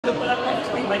Tell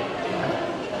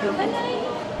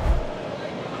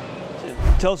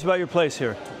us about your place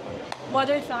here.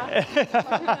 Modern side. Hi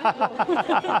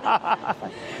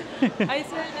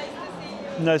sir, nice to see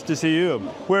you. Nice to see you.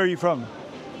 Where are you from?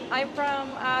 I'm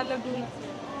from Laguna.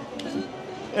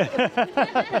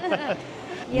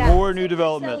 Yeah, More new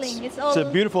developments. pre-selling. It's a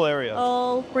beautiful area.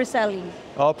 All pre-selling.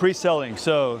 All pre-selling.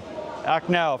 So act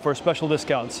now for special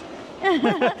discounts.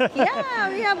 Yeah,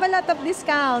 we have a lot of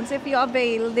discounts if you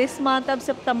avail this month of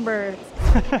September.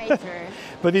 Nicer.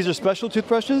 But these are special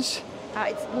toothbrushes?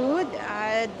 It's good.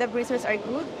 The bristles are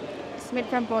good. It's made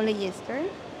from polyester.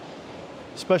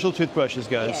 Special toothbrushes,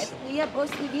 guys. Yes. We have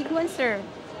also the big ones, sir.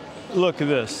 Look at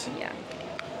this. Yeah.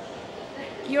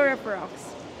 Europe rocks.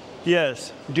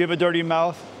 Yes. Do you have a dirty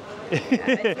mouth?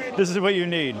 This is what you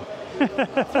need.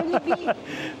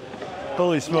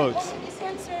 Holy smokes. This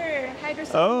one, sir.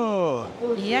 Hydrogen. Oh,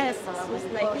 Yes. It's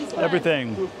like this one.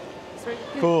 everything.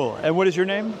 Cool. And what is your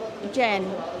name? Jen.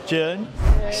 Jen.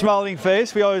 Smiling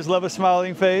face. We always love a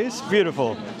smiling face.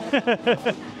 Beautiful.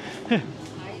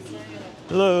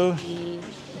 Hello.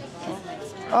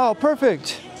 Oh,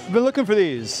 perfect. I've been looking for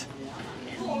these.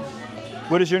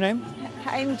 What is your name?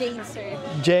 I'm Jane, sir.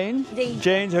 Jane? Jane.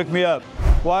 Jane, hook me up.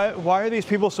 Why are these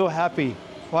people so happy?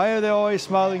 Why are they always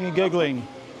smiling and giggling?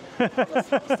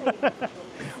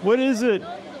 What is it?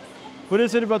 What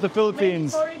is it about the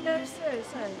Philippines? Foreigners,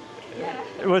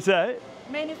 sir. What's that?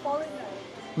 Many foreigners.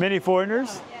 Many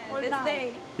foreigners? This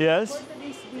day. Yes?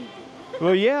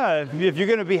 Well, yeah, if you're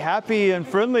going to be happy and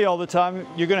friendly all the time,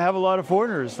 you're going to have a lot of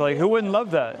foreigners. Like, who wouldn't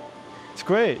love that? It's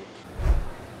great.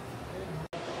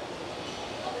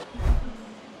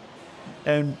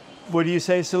 And what do you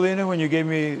say, Selena, when you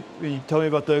told me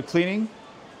about the cleaning?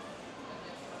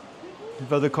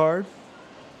 About the card?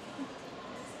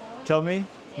 Tell me?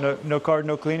 No card,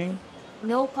 no cleaning?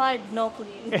 No card, no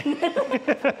clean.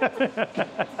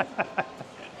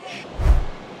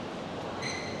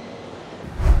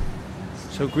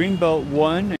 So Greenbelt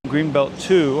 1 and Greenbelt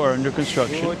 2 are under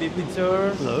construction. Hello, David,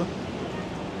 sir. Hello.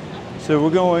 So we're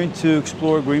going to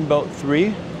explore Greenbelt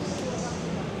 3.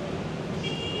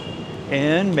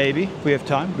 And maybe, if we have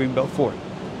time, Greenbelt 4.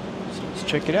 So let's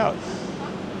check it out.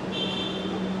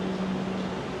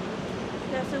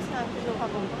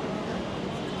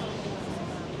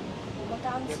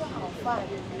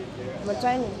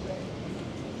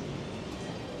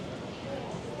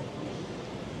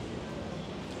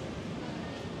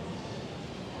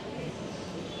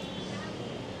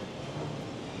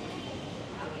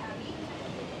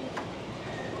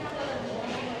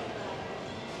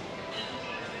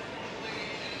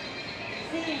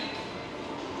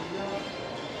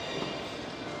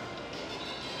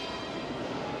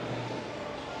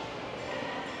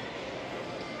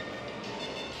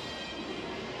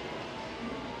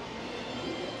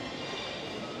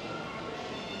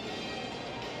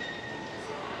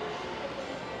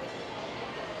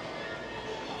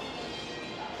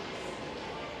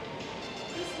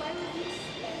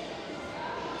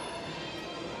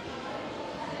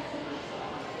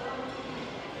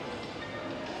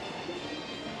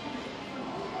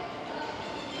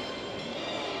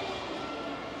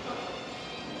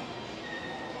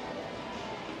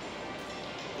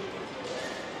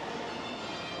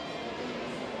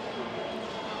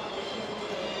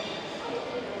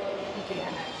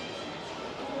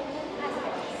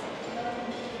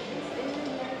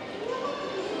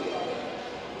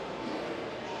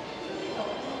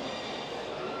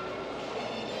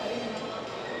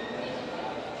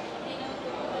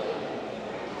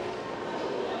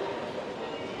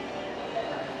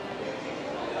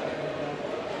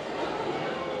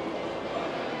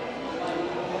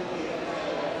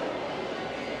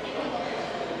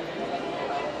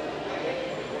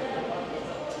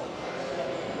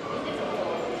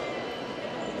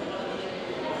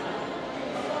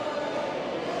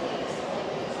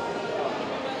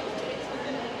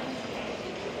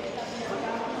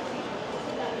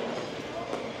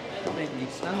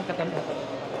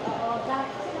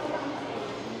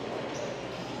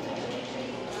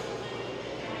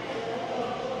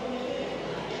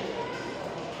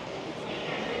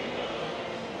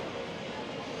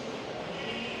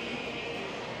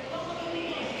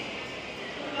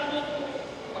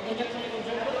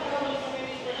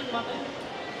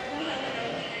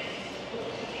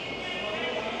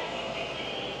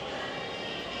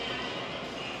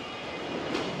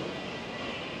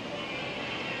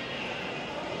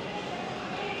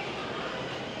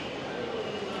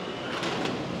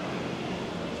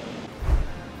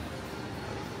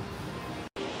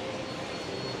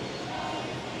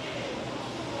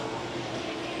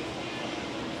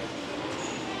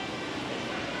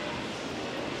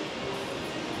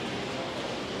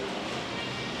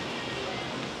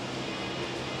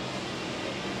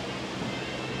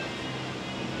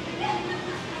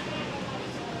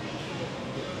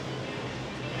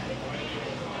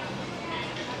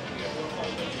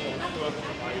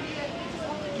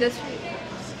 This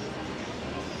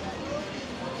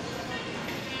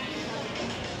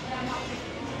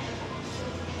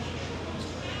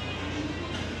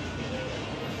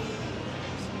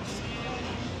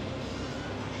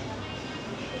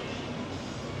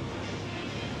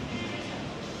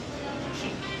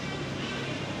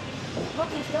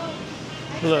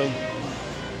Hello.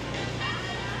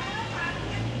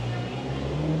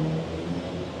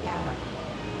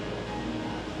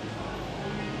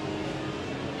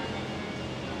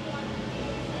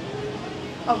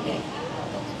 okay.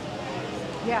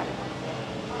 Yeah.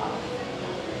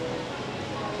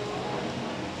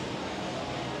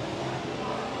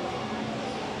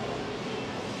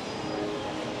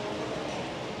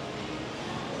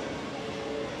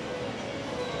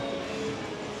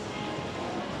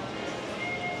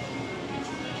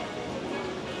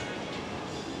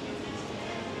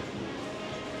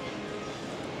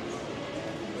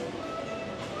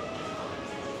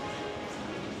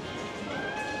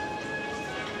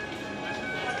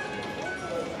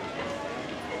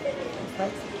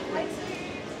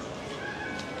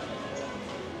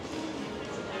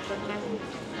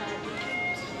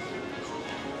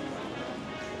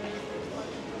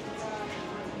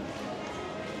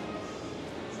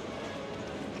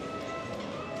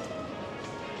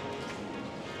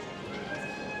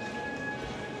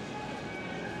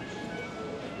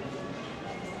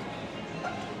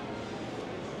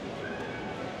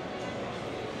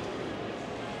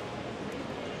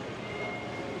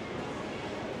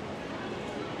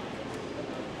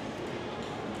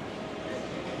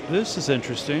 This is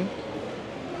interesting.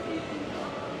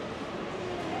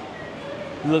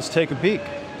 Let's take a peek.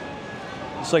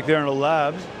 It's like they're in a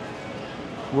lab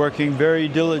working very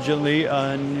diligently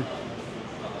on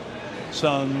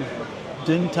some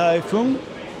Din Tai Fung,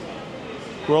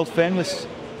 world famous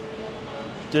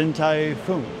Din Tai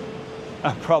Fung.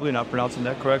 I'm probably not pronouncing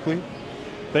that correctly.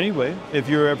 But anyway, if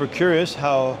you're ever curious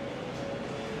how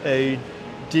a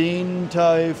Din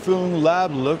Tai Fung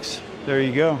lab looks, there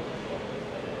you go.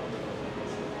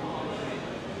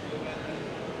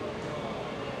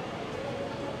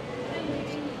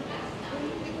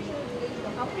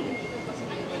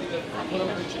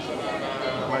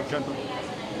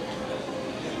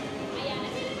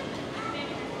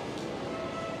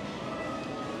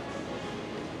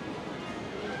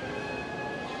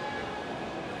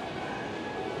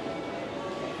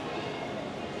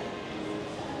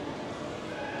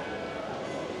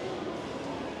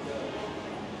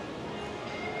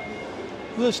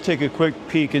 Let's take a quick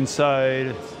peek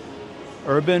inside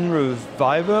Urban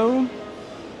Revivo.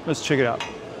 Let's check it out.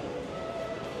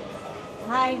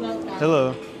 Hi, welcome.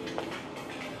 Hello.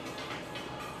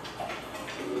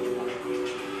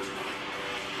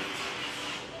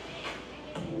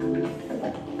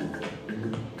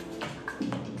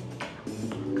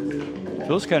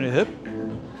 Feels kind of hip.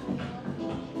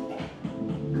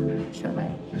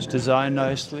 It's designed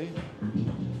nicely.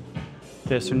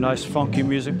 There's some nice funky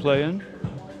music playing.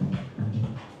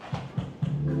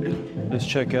 Let's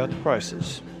check out the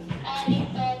prices.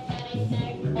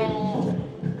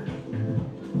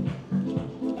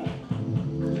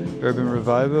 Urban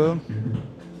Revivo.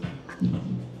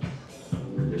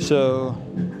 So,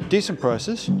 decent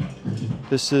prices.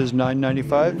 This is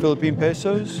 $9.95 Philippine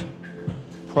pesos.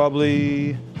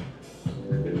 Probably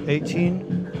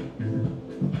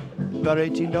about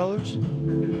 $18.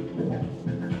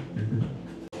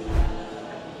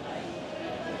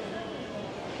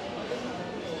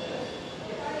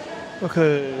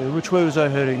 Okay, which way was I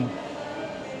heading? I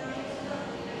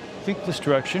think this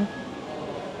direction.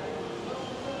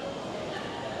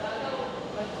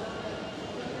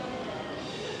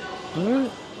 There.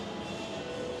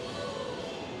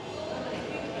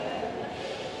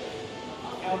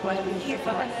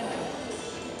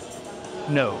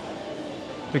 No,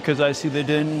 because I see the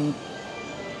Din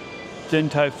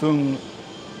Tai Fung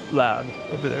lab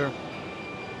over there.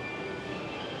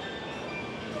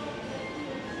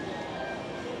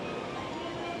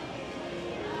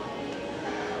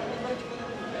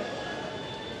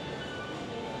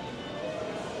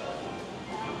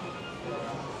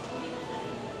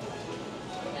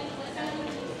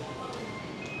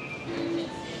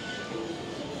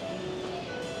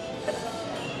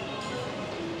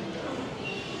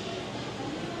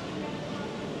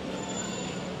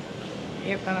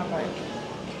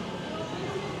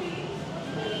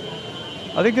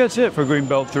 I think that's it for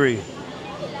Greenbelt 3.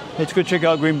 Let's go check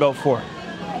out Greenbelt 4.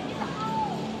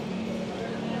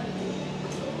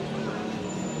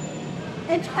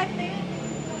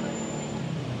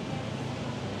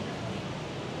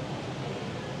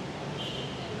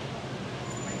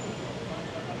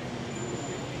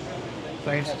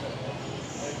 Thanks.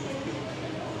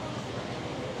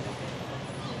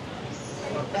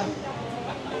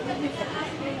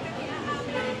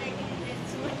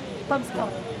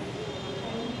 Pag-stop.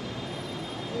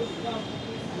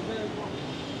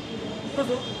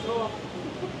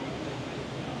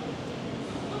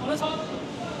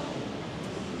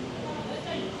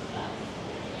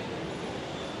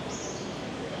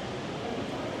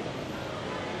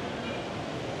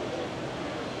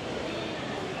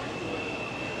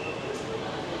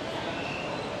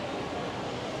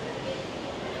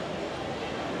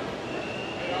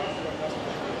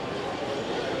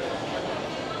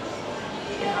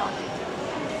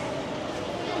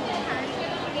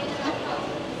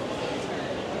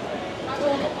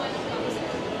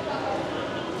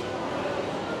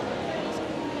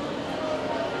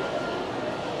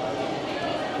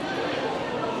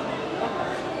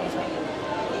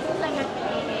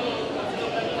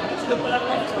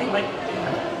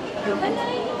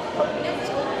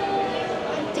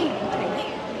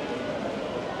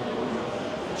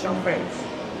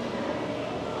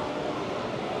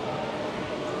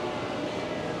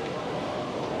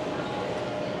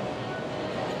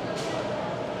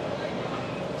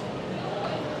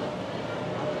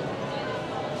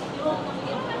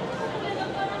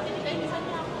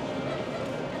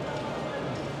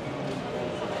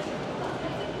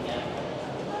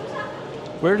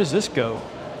 Where does this go?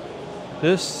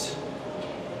 This,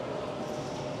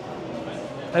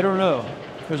 I don't know.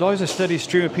 There's always a steady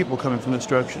stream of people coming from this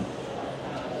direction.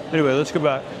 Anyway, let's go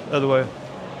back the other way.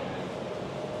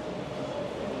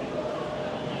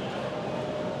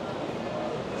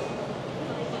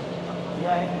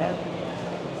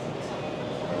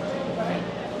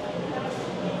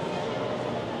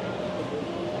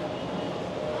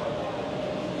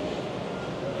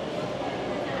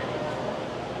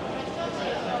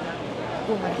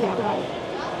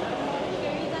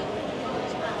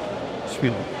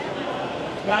 Excuse me.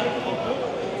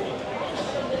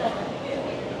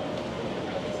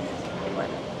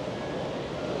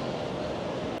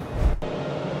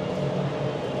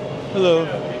 Hello.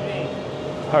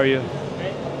 How are you?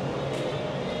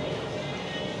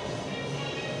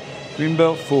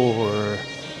 Greenbelt 4.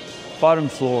 Bottom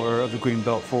floor of the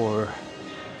Greenbelt 4.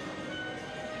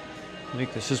 I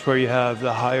think this is where you have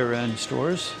the higher end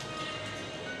stores.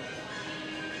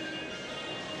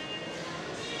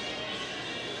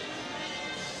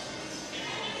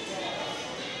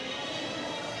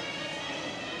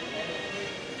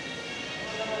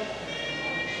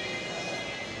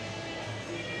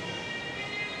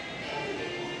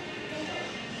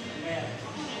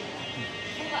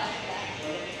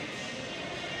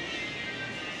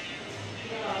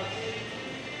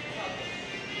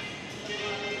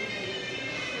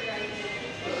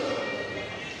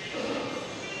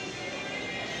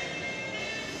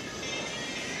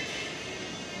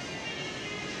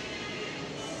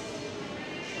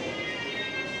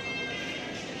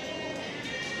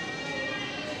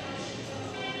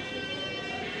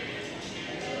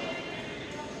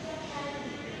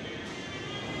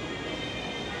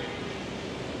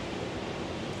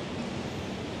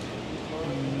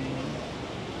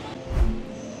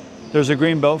 There's a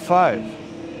Greenbelt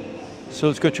 5. So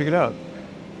let's go check it out.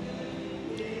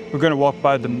 We're going to walk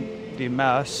by the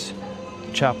Mass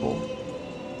Chapel.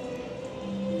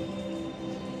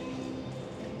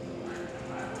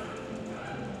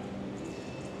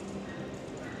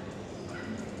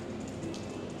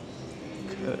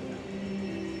 Okay.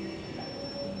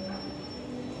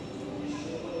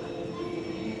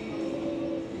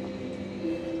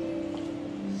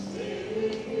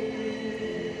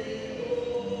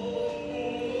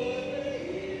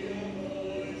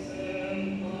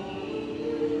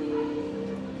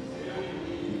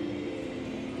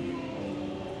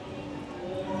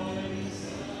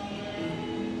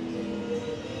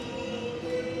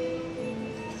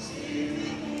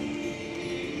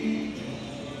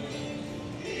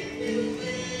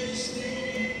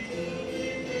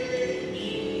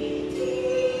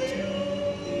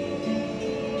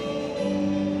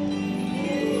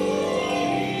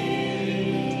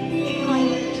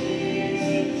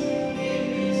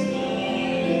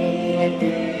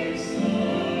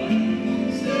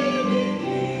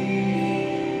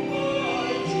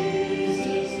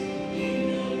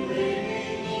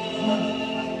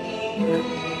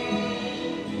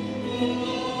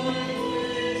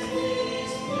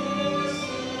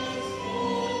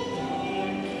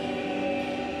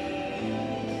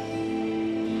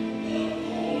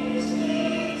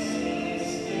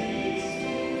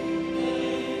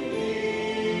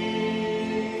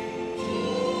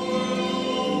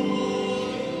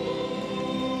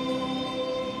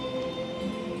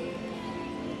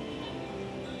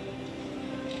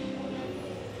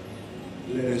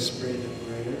 us pray the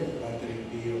prayer, Padre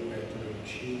Pio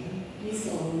Petrocina. Please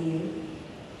all kneel.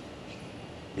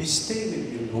 Stay with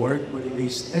me, Lord, when it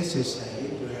is necessary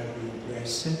to have you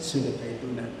present so that I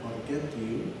do not forget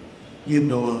you. You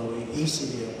know how I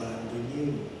easily abandon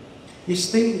you.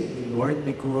 Stay with me, Lord,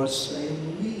 because I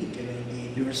am weak and I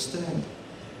need your strength.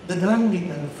 The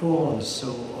darling and falls so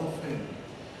often.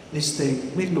 Stay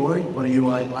with me, Lord, for you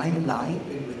are my life,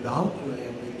 and without you I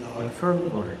am without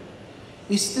fervor.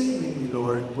 Stay with me,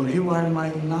 Lord, for you are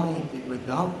my light, and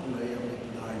without you I am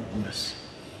in darkness.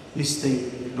 Stay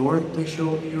with me, Lord, to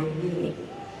show me your will.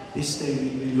 Stay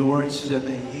with me, Lord, so that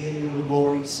I hear your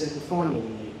voice and follow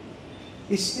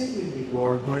you. Stay with me,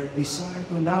 Lord, for I desire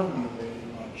to love you very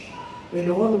much, and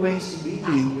always be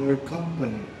in your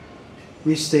company.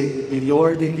 Stay with me,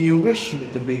 Lord, and you wish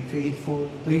me to be faithful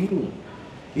to you.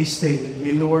 Stay with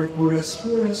me, Lord, for as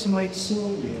pure as my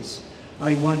soul is,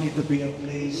 I want it to be a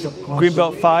place of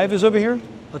Greenbelt 5 is over here?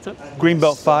 What's up?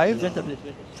 Greenbelt 5?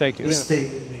 Thank you. Stay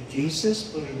with me,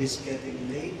 Jesus, for it is getting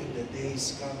late and the day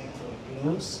is coming to a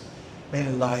close.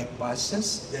 When life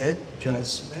passes, death,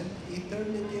 judgment,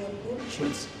 eternity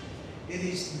approaches. It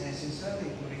is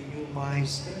necessary to renew my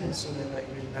strength so that I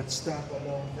will not stop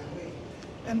along the way.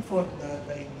 And for that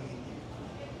I need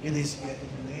you. It is getting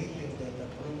late and death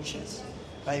approaches.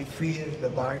 I fear the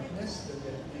darkness, the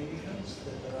temptations,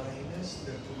 the dryness,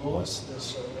 the loss, the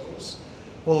sorrows.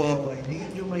 Oh, I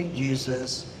need you, my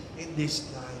Jesus, in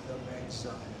this night of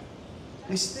exile.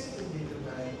 Stay with me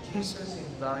tonight, Jesus,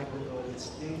 in life with all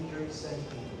its dangers and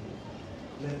evil.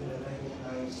 Let me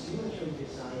recognize you as your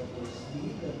disciples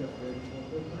need at the birth of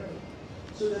the bread,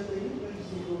 so that they can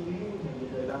see communion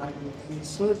with the life of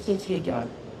Jesus, God,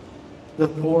 the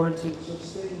poor to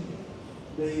sustain me.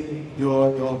 The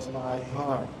joy of my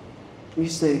heart. We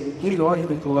say, Lord,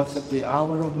 because at the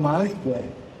hour of my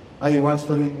death, I want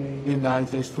to remain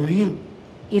united for you.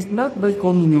 It's not by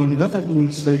communion, not at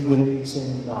least by grace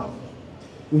and love.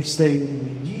 We stay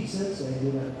with Jesus. I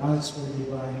do not ask for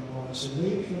divine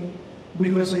consolation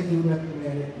because I do not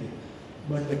merit it,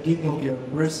 but the gift of your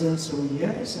presence. So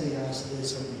yes, I ask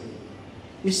this of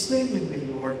you. Stay with me,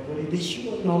 Lord, for it is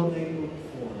you alone I look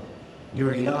for.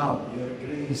 Your love, your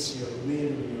grace, your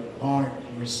will, your heart,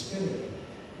 your spirit.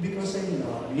 Because I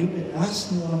love you and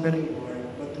ask no longer reward,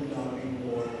 but to love you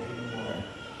more and more.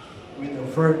 With a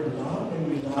firm love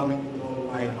and with loving with all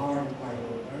my heart, my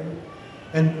Lord,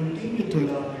 and continue to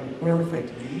love you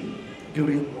perfectly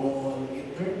during all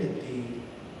eternity.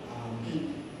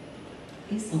 Amen.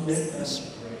 Let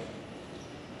us pray.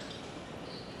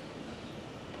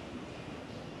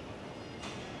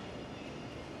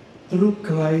 Through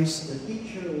Christ, the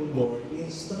teacher, O Lord,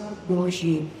 instruct those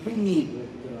you freely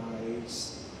with Christ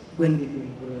when we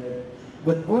pray.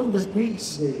 But on the great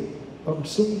day of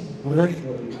so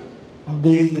virtually,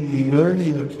 they can learn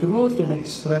the truth and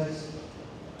express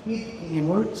the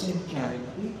words in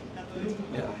charity through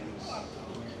Christ.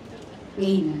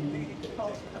 Amen.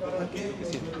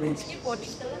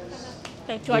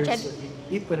 There's a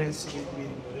difference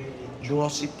between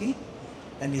religiosity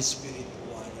and spirituality.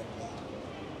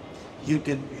 You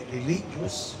can be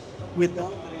religious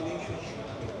without relationship.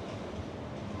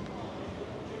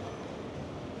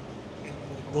 And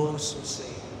those who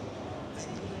say, I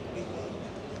don't believe,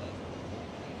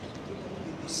 do not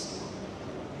be disturbed,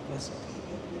 because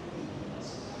even the demons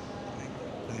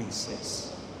recognize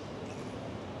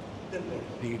the Lord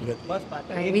be with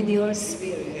you. With your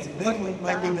spirit. And then when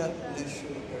my beloved bless you,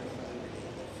 your family,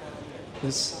 the Father,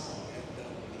 the Son, and the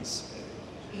Holy Spirit.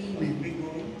 We go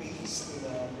in peace to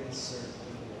love and serve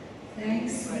the Lord.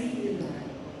 Thanks be to God.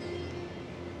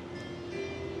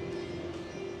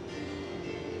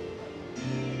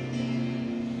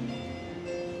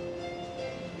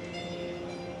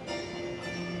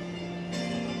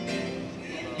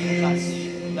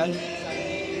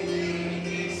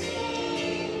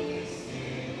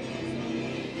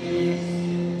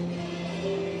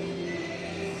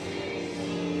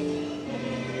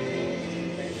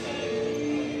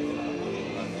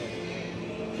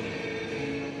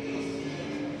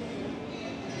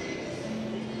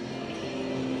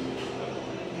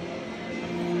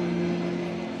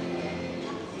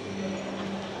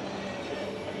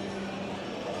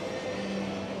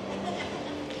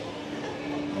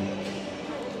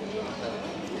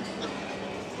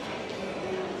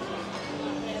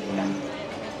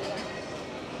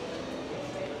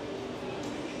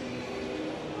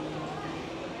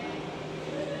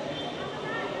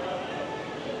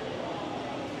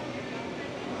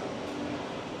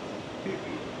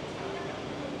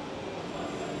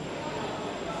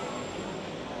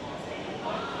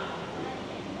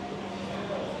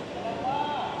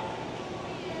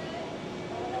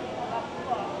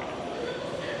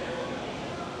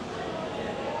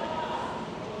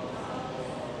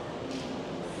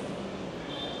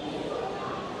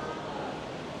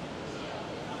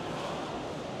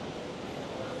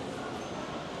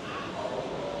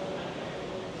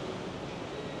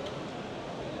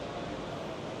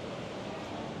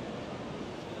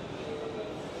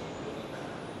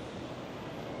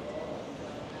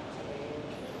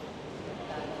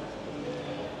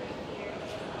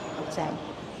 outside.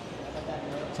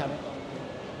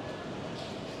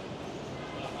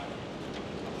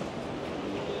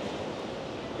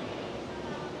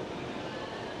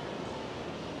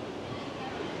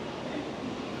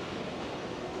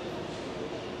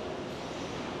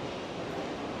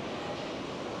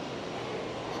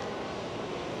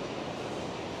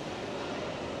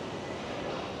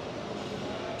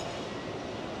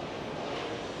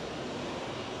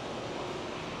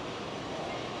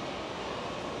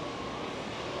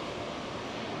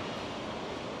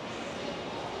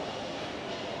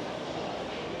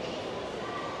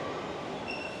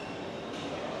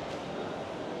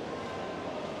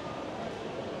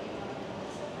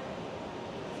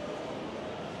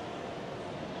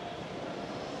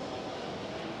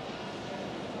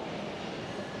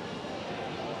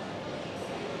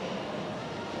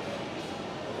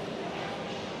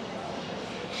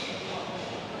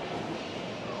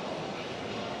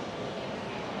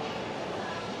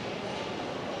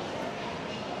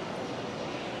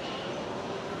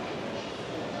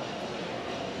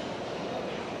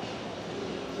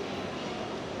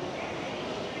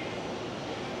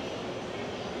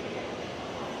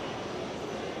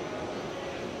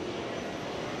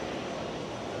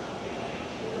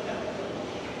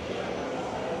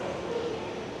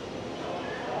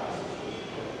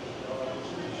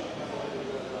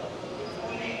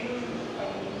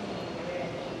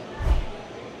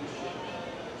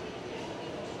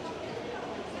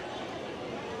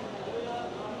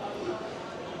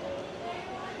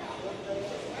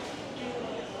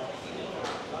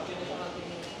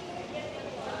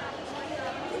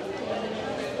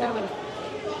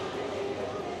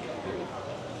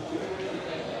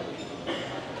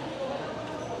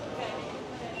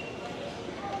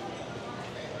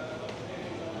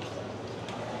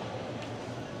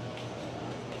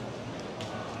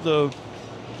 The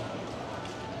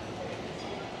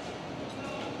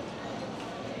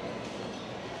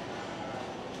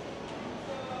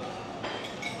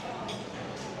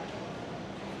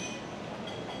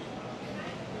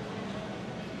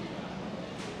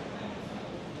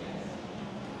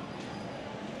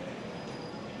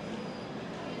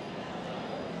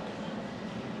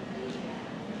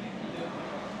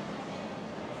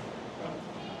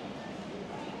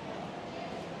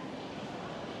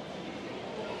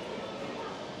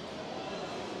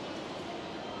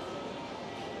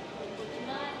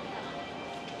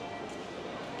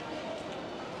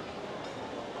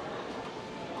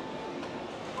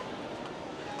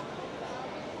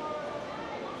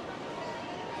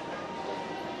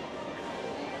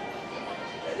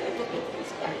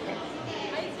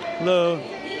Hello,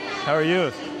 how are you?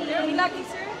 You're vlogging,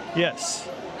 sir? Yes.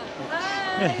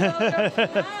 Hi, welcome.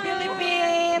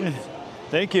 Philippines.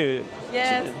 Thank you.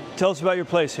 Yes. Tell us about your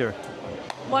place here.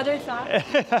 Modern song. Hi,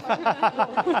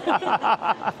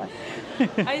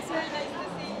 sir. Nice to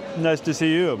see you. Nice to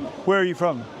see you. Where are you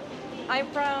from? I'm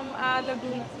from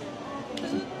Laguna.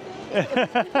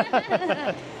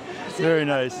 Very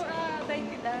nice.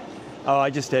 Thank you, Dad. Oh, I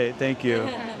just ate. Thank you.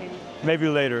 Maybe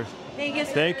later. Thank you,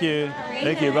 sir. Thank you.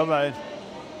 Thank you. Bye-bye.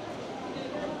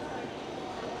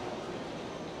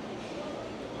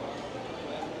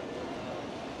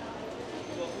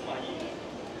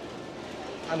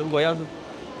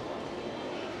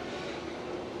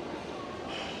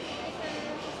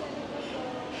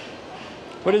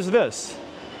 What is this?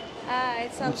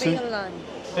 It's It's in- Alveolan.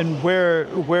 And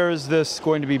where is this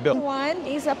going to be built? One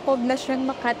is a Poblacion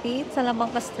Makati,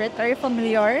 Salamanca Street. Are you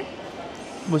familiar?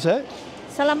 What's that?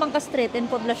 Salamanca Street in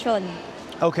Poblacion.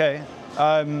 Okay.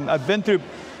 I've been through.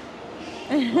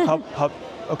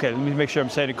 Okay, let me make sure I'm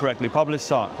saying it correctly.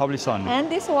 Poblacion.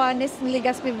 And this one is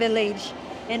Legazpi Village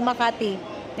in Makati.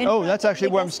 In Oh, front that's of actually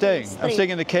where I'm Legazpi staying. I'm Street. staying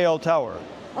in the KL Tower.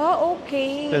 Oh,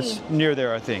 okay. That's near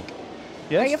there, I think.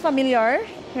 Are you Yes? familiar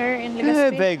here in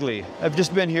Legazpi? Vaguely. I've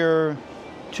just been here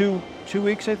two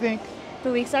weeks, I think.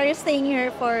 2 weeks. Are you staying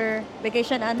here for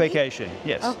vacation, Andy? Vacation.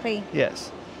 Yes. Okay.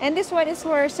 Yes. And this one is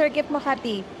for Circuit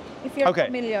Makati, if you're Okay.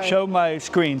 familiar. Show my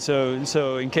screen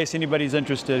so in case anybody's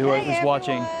interested who Hi, is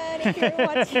watching. everyone, if you're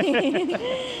watching.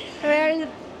 We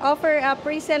offer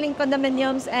pre-selling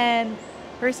condominiums and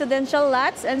residential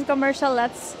lots and commercial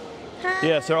lots. Hi.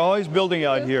 Yes, they're always building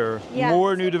out here. Yeah,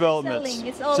 More it's new all developments. pre-selling.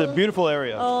 It's It's a all- beautiful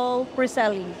area. All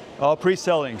pre-selling. All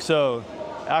pre-selling. So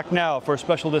act now for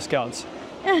special discounts.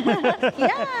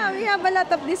 Yeah, we have a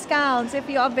lot of discounts if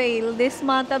you avail this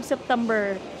month of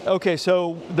September. Okay,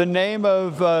 so the name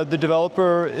of the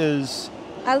developer is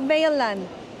Alveolan.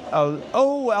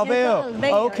 Alveo.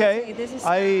 Alveo. Okay. See, this is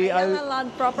I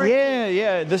land property.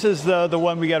 yeah. This is the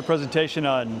one we got a presentation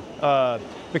on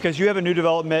because you have a new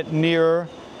development near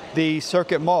the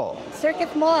Circuit Mall.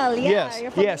 Circuit Mall, yeah. Yes.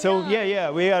 You're from Yeah. So Manila.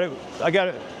 yeah. We got it. I got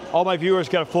it. All my viewers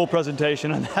got a full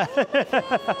presentation on that.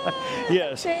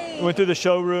 Yes. Okay. Went through the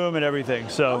showroom and everything.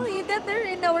 So Oh, you got there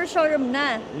in our showroom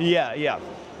na. yeah.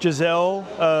 Giselle.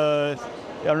 I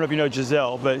don't know if you know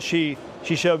Giselle, but she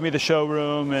showed me the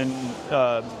showroom and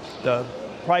the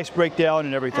price breakdown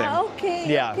and everything. Ah, okay,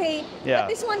 Yeah. okay. Yeah. But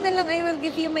this one na lang, I will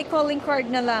give you my calling card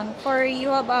na lang for you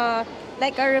have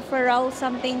like a referral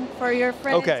something for your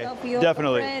friends Okay. of your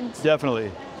Definitely. friends.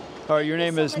 Definitely. All right. Your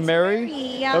name so is much, Mary.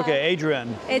 Mary, yeah. Okay.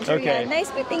 Adrian. Adrian, Okay. nice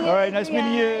meeting you. All right. Nice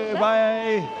meeting Adrian. you.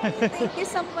 Bye. Thank you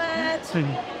so much.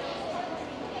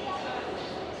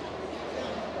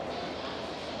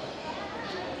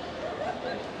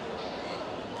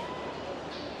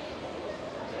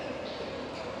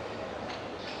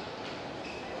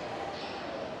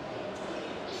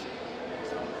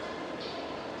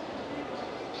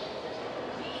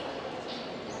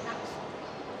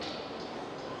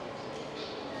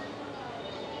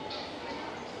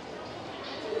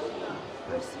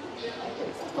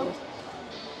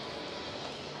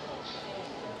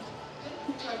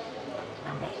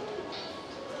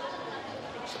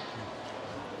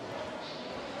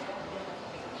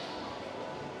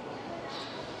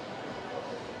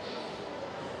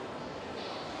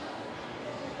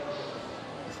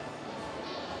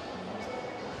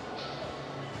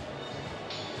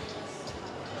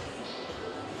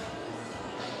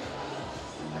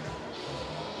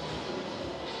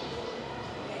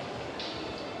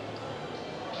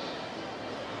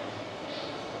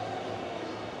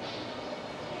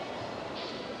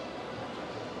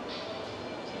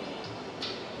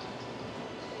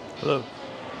 Hello.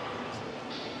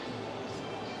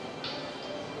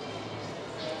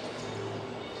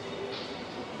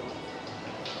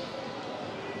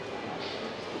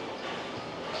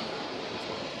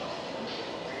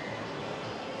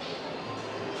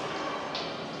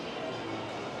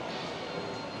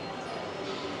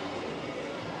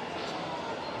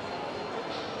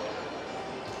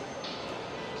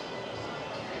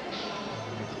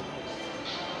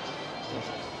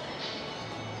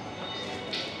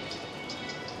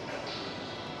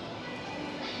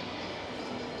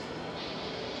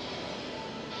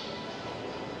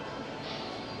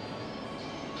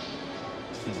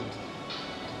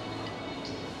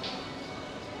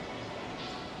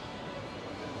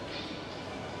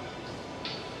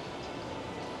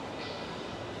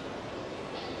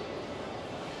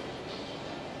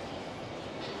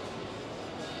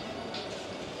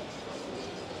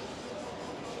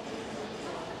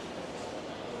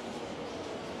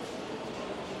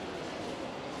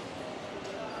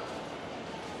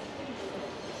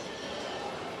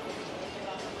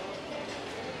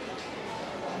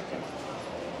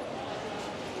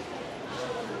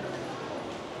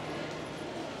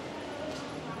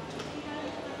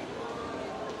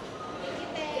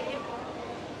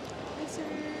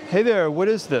 Hey there, what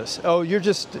is this? Oh, it's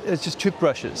just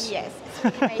toothbrushes. Yes, it's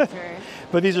really nice, sir.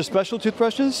 But these are special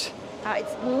toothbrushes?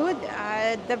 It's good.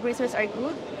 The bristles are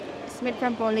good. It's made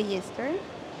from polyester.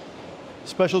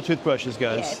 Special toothbrushes,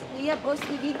 guys. Yes, we have also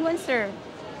big ones, sir.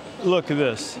 Look at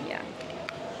this. Yeah.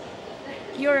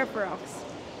 Pure rocks.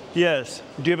 Yes.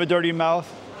 Do you have a dirty mouth?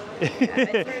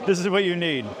 This is what you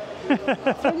need.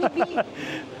 Really big.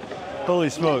 Holy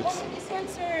smokes. This one,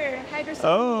 sir. Hydrogen.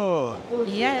 Oh,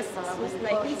 Yes, it's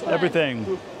like this one.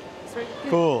 everything.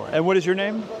 Cool. And what is your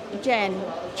name? Jen.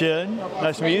 Jen.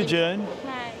 Nice to meet you, Jen.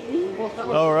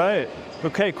 Hi. All right.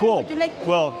 Okay, cool. Would you like to-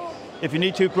 Well, if you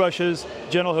need toothbrushes,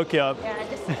 Jen will hook you up. Yeah,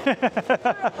 just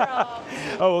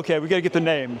Oh, okay. We got to get the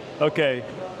name. Okay.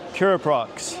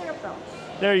 Curaprox.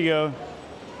 There you go.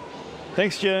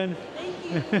 Thanks, Jen.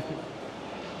 Thank you.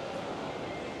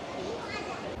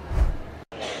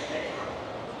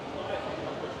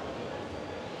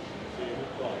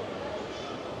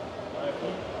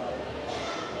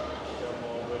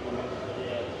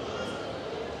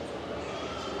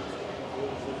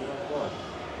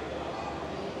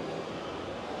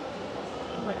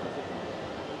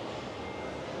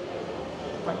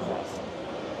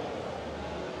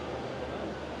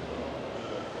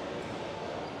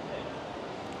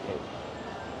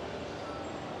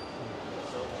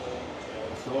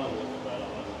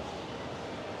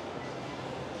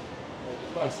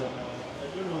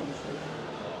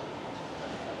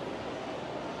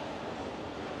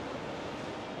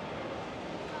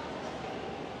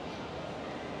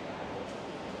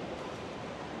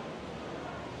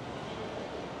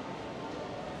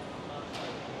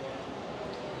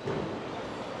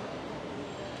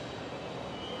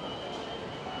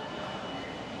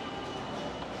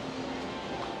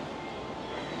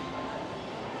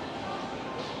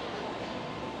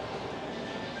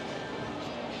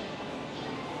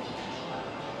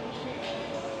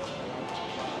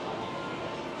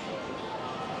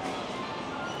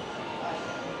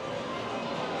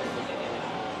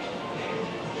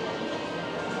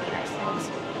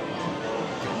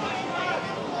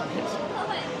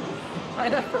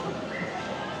 Hello.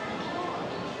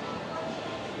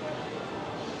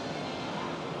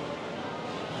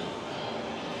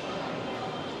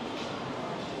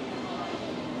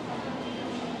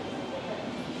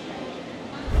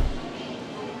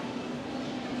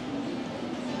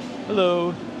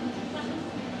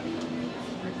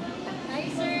 Hi,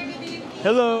 sir. Good evening.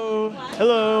 Hello.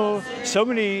 Hello. So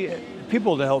many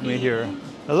people to help me here.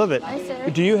 I love it. Hi, sir.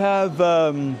 Do you have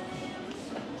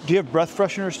breath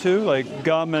fresheners too, like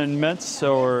gum and mints,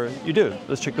 or you do?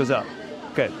 Let's check those out.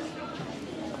 Okay.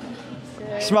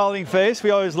 Smiling face. We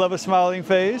always love a smiling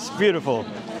face. Beautiful.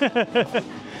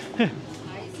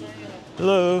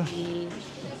 Hello.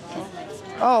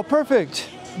 Oh, perfect.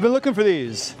 I've been looking for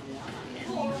these.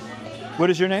 What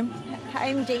is your name?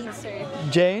 I'm Jane, sir.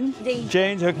 Jane? Jane.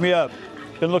 Jane, hook me up.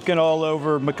 Been looking all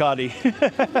over Makati.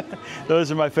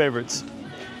 Those are my favorites.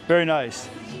 Very nice.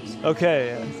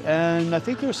 Okay, and I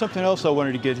think there was something else I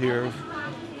wanted to get here.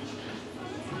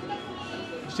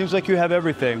 Seems like you have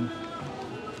everything.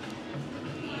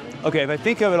 Okay, if I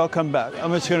think of it, I'll come back.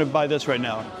 I'm just gonna buy this right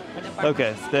now.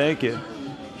 Okay, thank you.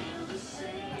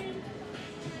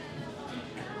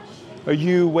 Are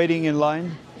you waiting in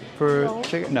line for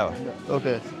chicken? No.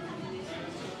 Okay.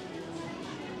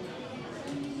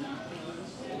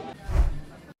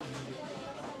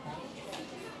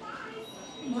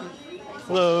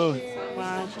 Hello.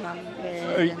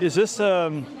 Is this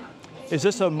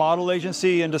a model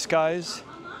agency in disguise?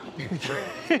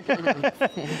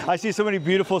 I see so many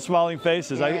beautiful smiling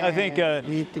faces. I think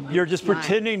you're just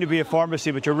pretending to be a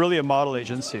pharmacy, but you're really a model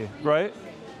agency, right?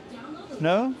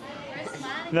 No?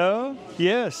 No?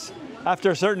 Yes.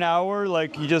 After a certain hour,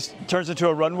 like you just turns into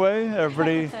a runway.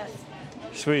 Everybody,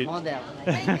 sweet.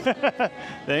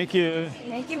 Thank you.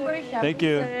 Thank you for shopping, Thank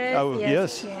you. sir. Oh,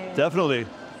 yes, definitely.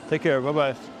 Take care. Bye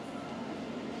bye.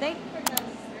 Thank you for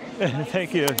coming, sir.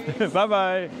 Thank you. Bye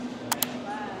bye.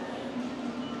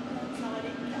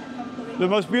 The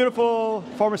most beautiful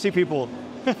pharmacy people.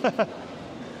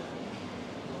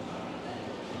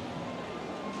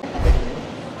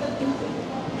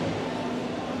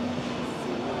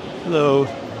 Hello.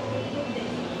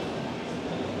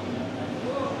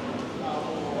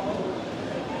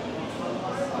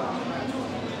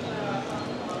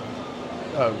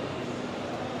 Oh.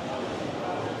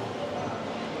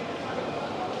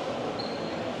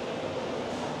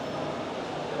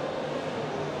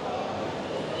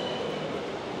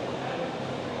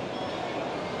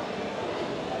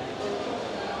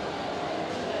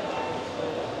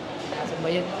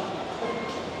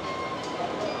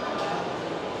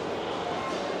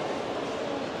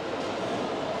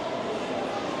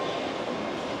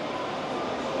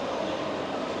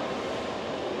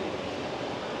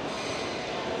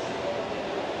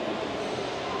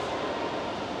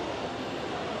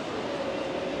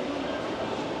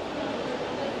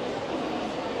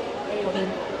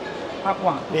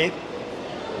 Biết.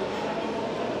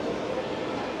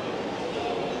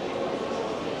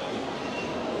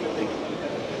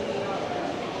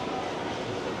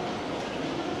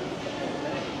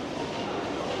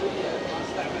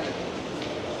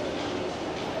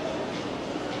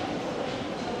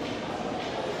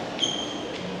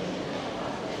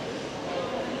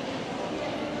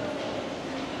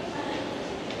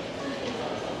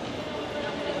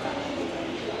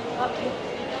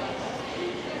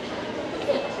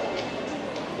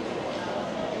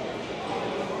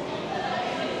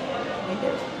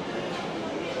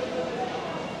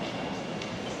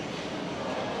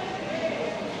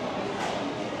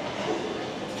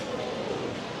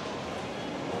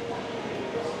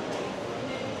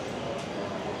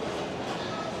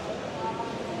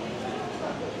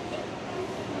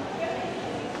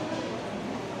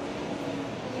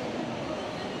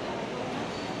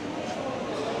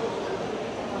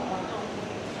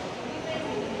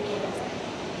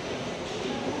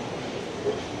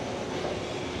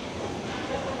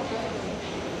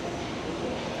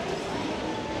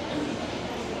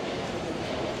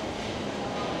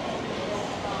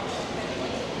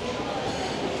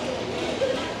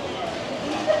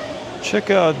 Check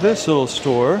out this little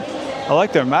store. I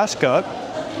like their mascot.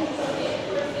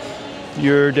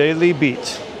 Your daily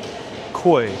beat.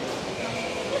 Koi.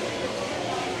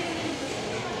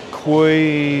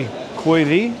 Koi. Koi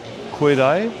di? Koi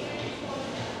dai?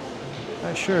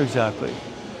 Not sure exactly.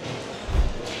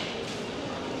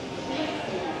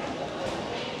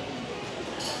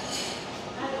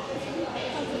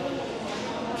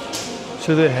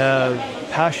 So they have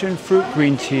passion fruit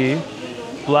green tea,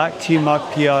 black tea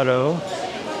macchiato,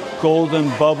 golden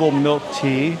bubble milk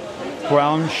tea,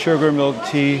 brown sugar milk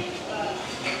tea,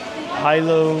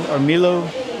 Milo,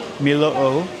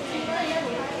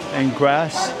 and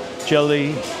grass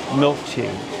jelly milk tea.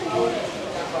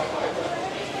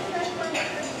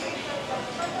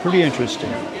 Pretty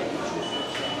interesting.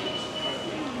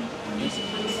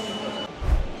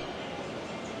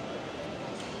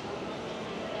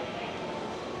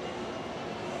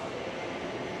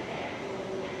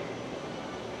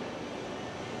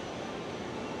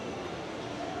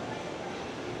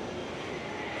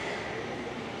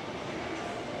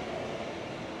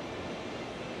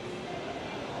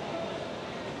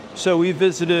 So we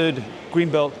visited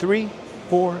Greenbelt 3,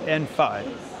 4, and 5.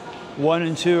 1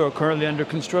 and 2 are currently under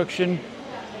construction.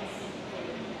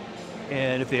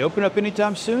 And if they open up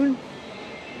anytime soon,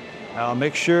 I'll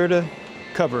make sure to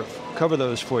cover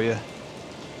those for you.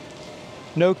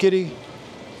 No, kitty.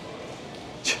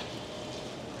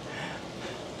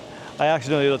 I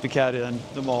accidentally let the cat in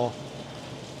the mall.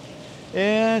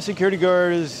 And security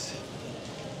guard is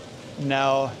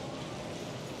now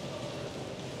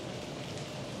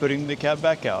putting the cat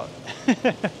back out.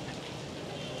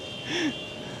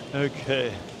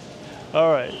 Okay.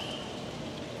 All right.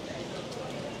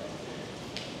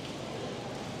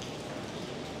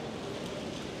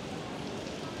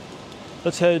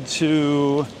 Let's head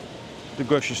to the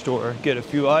grocery store, get a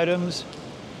few items,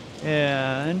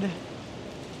 and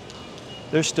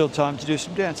there's still time to do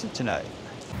some dancing tonight.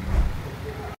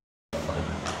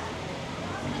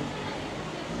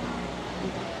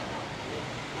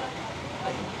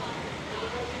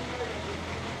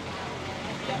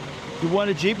 You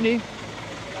want a jeepney?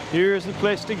 Here's the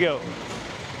place to go.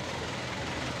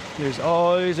 There's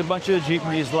always a bunch of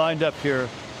jeepneys lined up here,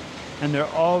 and they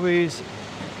always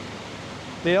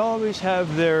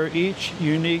have their each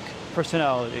unique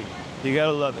personality. You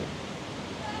gotta love it.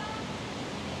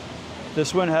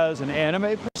 This one has an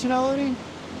anime personality,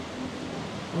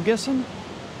 I'm guessing.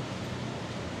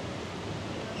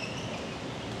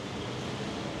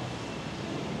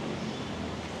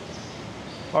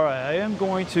 All right, I am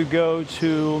going to go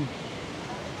to,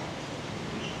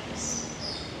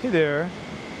 hey there,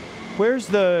 where's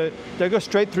the, did I go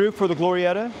straight through for the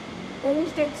Glorietta? That is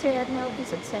straight through at no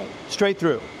opposite side. Straight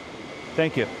through,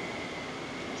 thank you.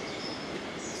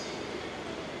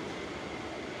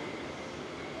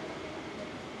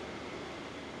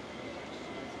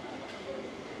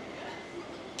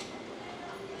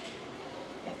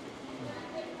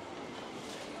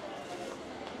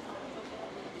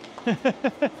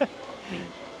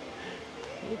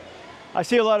 I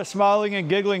see a lot of smiling and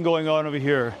giggling going on over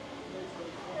here.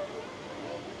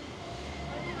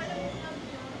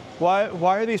 Why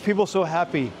are these people so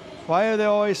happy? Why are they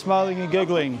always smiling and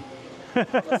giggling?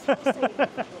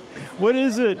 What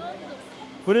is it?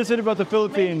 What is it about the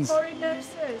Philippines? Many foreigners,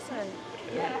 sir.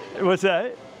 Yeah. What's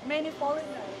that? Many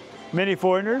foreigners. Many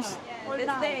foreigners?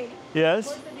 This day.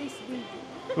 Yes? For this week.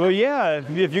 Well, yeah,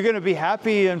 if you're going to be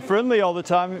happy and friendly all the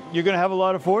time, you're going to have a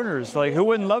lot of foreigners. Like, who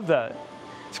wouldn't love that?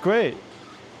 It's great.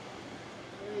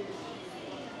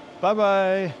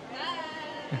 Bye-bye.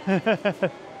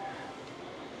 Bye.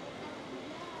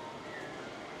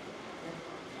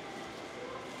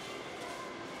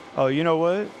 Oh, you know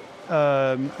what?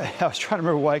 I was trying to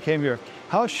remember why I came here.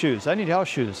 House shoes. I need house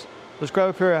shoes. Let's grab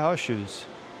a pair of house shoes.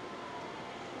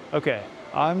 Okay,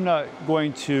 I'm not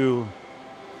going to...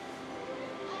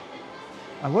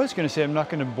 I was going to say I'm not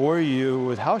going to bore you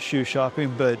with house shoe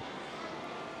shopping, but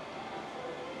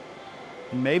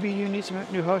maybe you need some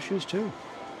new house shoes too.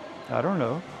 I don't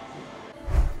know.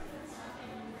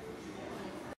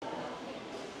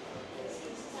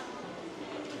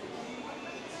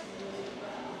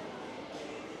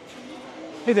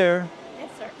 Hey there.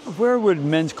 Yes, sir. Where would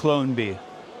men's cologne be?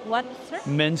 What, sir?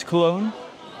 Men's cologne?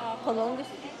 Cologne.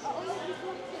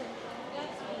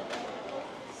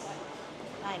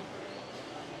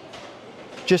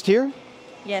 Just here?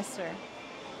 Yes, sir.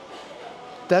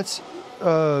 That's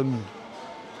all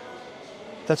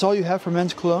you have for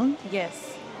men's cologne?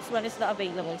 Yes. This one is the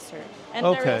available, sir. And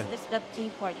Okay. the rest is the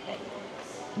imported.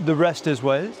 The rest is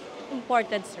what?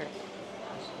 Imported, sir.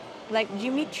 Like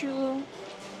Jimmy Choo.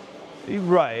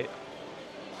 Right.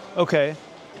 Okay.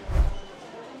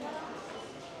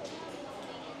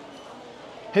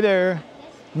 Hey there.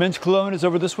 Men's cologne is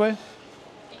over this way?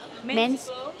 Men's.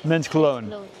 Men's cologne.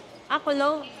 Cologne.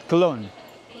 Cologne.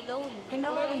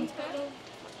 Cologne.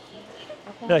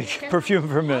 Like perfume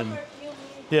for men.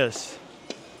 Yes.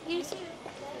 Yes, sir.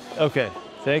 Okay.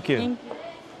 Thank you. Thank you.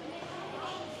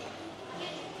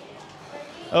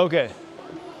 Okay.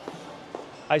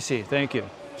 I see. Thank you.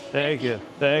 Thank you.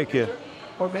 Thank you.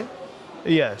 For men?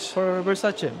 Yes. For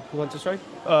Versace, you want to try?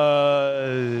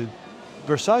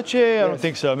 Versace? I don't Yes.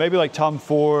 think so. Maybe like Tom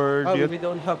Ford. Oh, You- we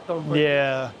don't have Tom Ford.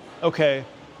 Yeah. Okay.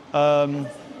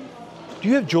 Do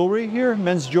you have jewelry here?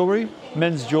 Men's jewelry?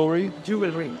 Men's jewelry?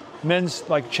 Jewelry. Men's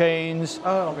like chains?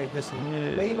 Oh, okay. This is.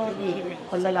 May mga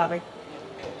panlalaki.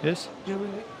 Yes?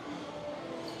 Jewelry.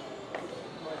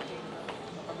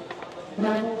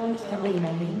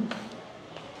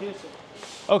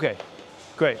 Okay,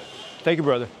 great. Thank you,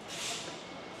 brother.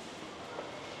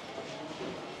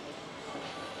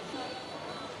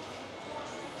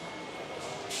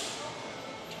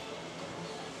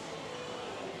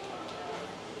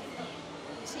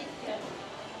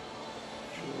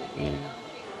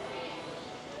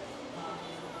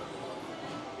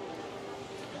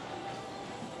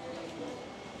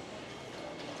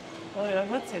 Oh, yeah,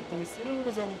 that's it.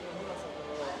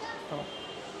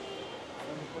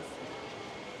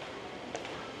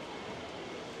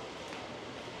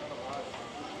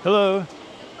 Hello.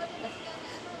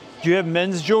 Do you have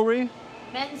men's jewelry?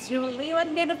 Men's jewelry.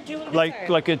 What kind of jewelry, sir?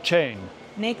 Like a chain?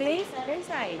 Necklace, other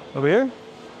side. Over here?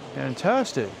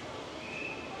 Fantastic.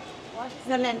 What's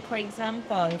the length, for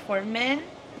example? For men,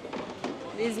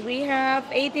 this we have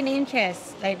 18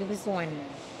 inches, like this one.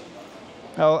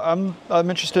 Oh, I'm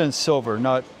interested in silver,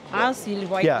 not Silver,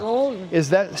 white gold. Is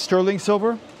that sterling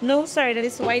silver? No, sir, that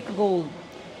is white gold.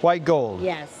 White gold.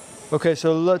 Yes. Okay,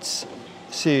 so let's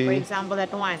see. For example,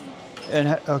 that one.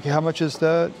 And okay, how much is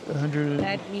that? 100.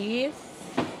 That is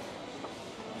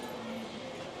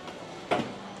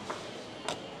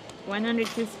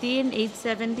 115,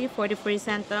 870,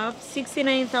 40% off,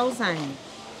 69,000.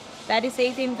 That is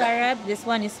 18 karat. This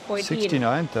one is 14.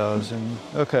 69,000.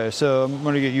 Okay, so I'm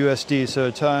going to get USD.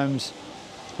 So times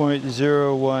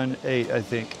 0.018, I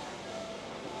think.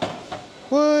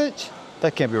 What?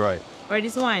 That can't be right. Or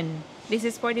this one. This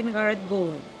is 14 karat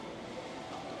gold.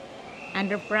 And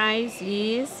the price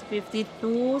is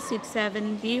 52,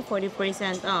 670,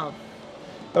 40% off.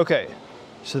 Okay,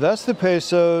 so that's the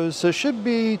pesos. So it should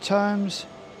be times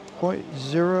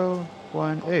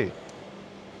 0.018.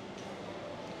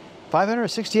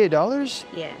 $568?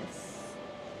 Yes.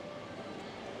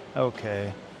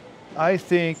 Okay. I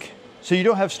think, so you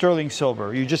don't have sterling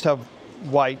silver, you just have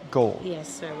white gold. Yes,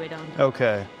 sir, we don't.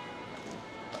 Okay.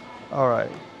 All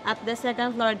right. At the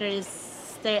second floor, there is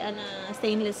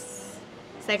stainless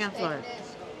second floor.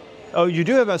 Oh, you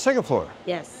do have a second floor?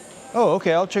 Yes. Oh,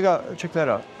 okay, I'll check that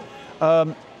out.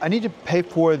 I need to pay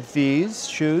for these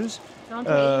shoes. Don't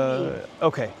pay.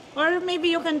 Okay. Or maybe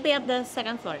you can pay at the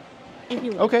second floor, if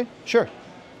you want. Okay, sure.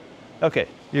 Okay,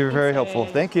 you're very helpful.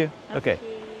 sir. Thank you. Okay.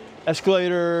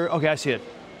 Escalator. Okay, I see it.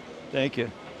 Thank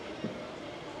you.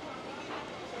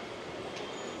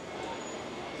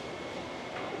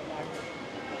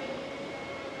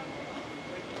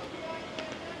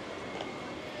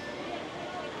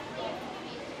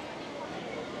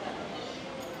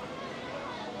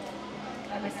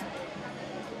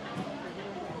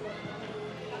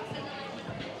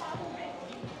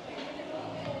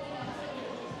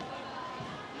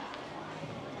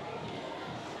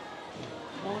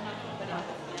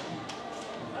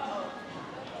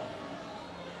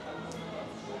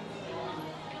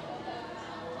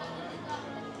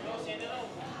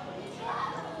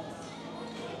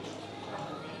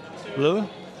 Hello?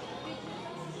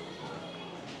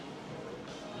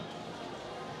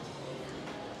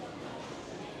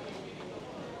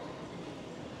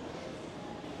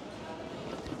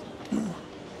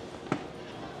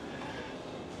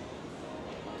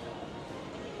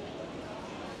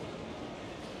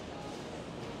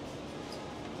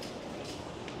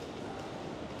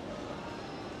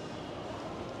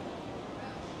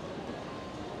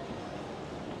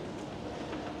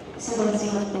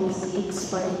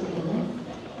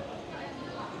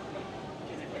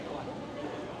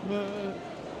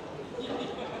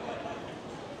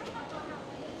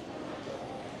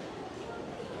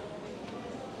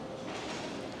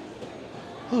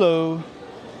 Hello.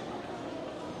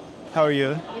 How are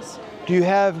you? Yes, sir. Do you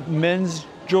have men's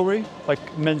jewelry, like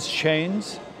men's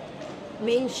chains?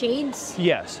 Main shades.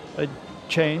 Yes,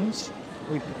 chains,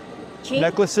 Chain.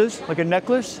 necklaces, like a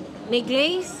necklace.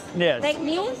 Necklace. Yes. Like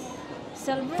new.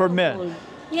 Silver. For or men. gold?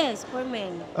 Yes, for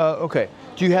men. Okay.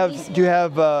 Do you have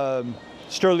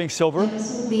sterling silver?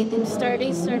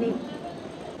 Starting.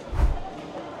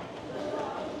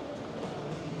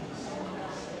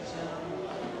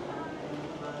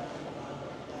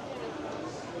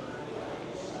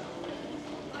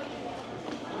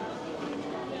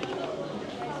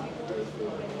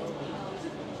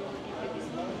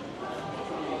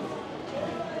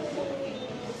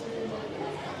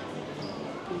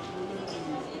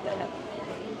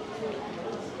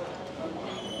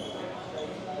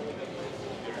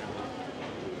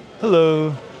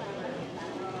 Hello.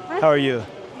 How are you?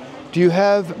 Do you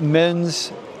have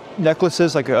men's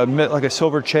necklaces, like a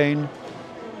silver chain.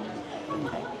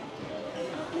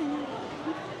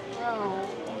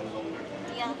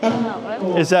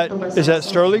 Is that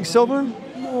sterling silver?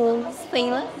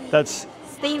 Stainless? That's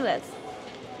Stainless.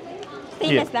 Yeah.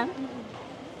 Stainless lang.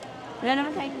 Wala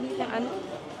naman tayo dito ano?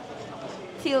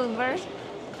 Silver.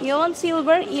 You want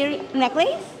silver ear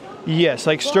necklace? yes,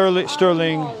 like sterling.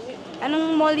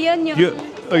 Anong mall yun?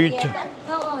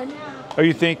 Are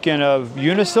you thinking of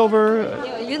Unisilver?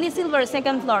 Unisilver,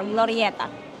 second floor, Glorietta.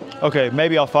 Okay,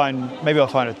 maybe I'll find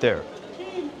it there.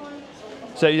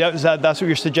 So that's what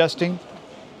you're suggesting?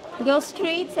 Go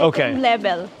straight, second Okay.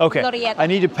 level, Okay. Glorietta. I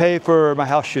need to pay for my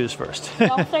house shoes first.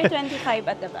 Boxer 25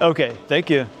 at the back. Okay, thank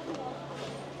you.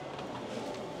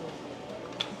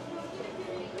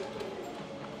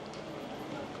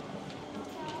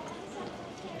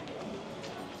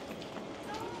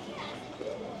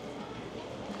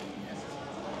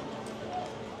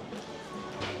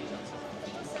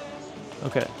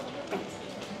 Okay.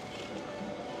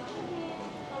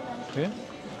 Okay.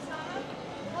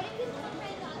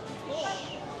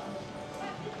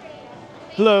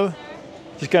 Hello.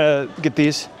 Just gotta get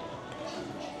these.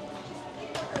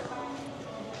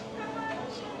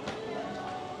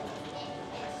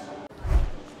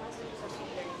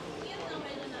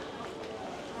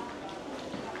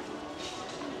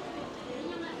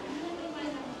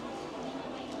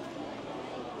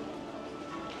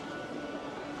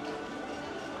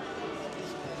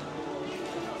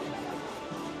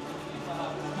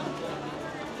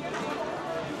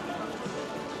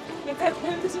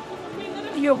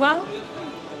 Yoga?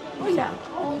 Wala.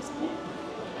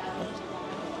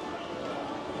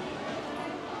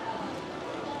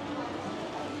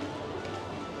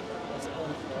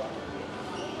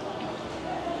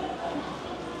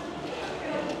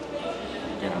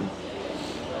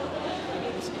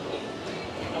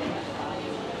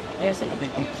 Yes, I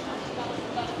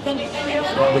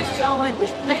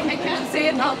can't say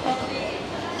it now.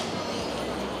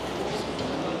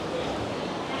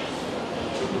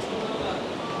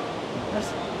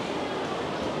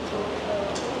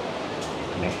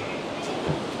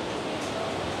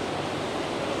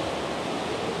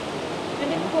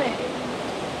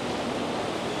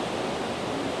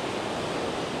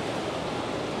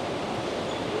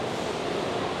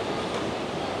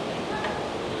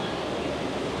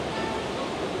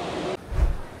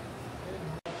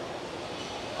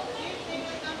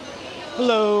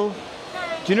 Hello.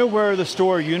 Do you know where the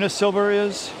store Unisilver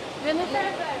is?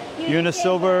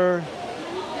 Unisilver.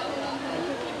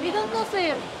 We don't know,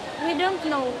 sir. We don't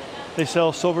know. They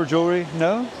sell silver jewelry?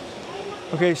 No?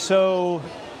 Okay, so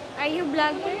Are you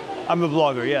blogger? I'm a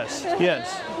blogger, yes.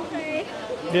 Yes.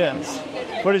 Yes.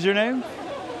 What is your name?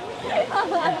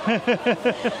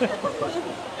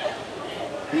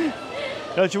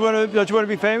 Don't you want to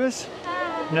be famous?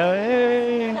 No.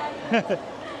 Hey.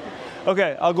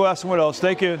 Okay, I'll go ask someone else.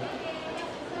 Thank you.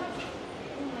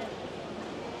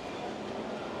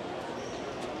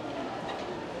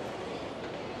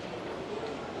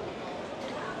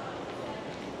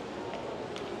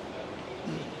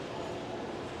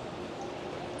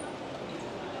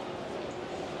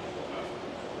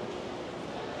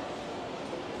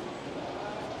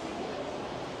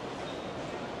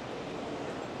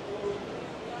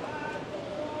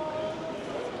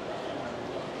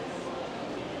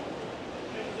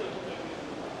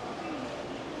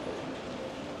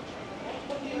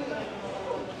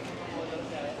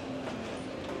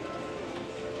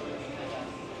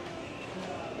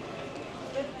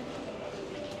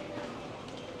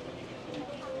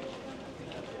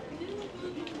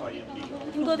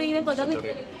 Indo tingin ko dati.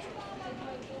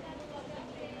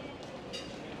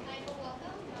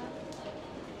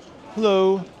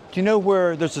 Hello. Do you know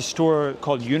where there's a store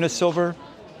called Unisilver?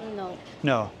 No.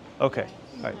 No. Okay.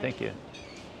 All right. Thank you.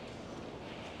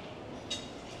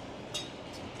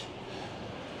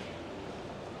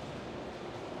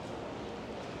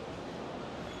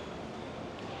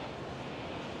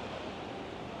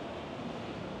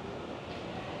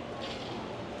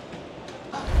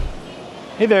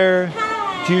 Hey there.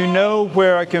 Hi. Do you know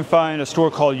where I can find a store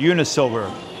called Unisilver?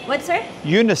 What, sir?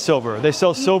 Unisilver. They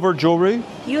sell silver jewelry.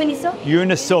 Uniso?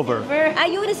 Unisilver.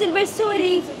 Unisilver,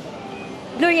 sorry.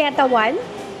 Glorietta 1.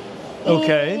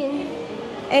 Okay.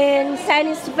 And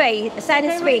Sunny's Face.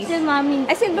 Sunny's Face.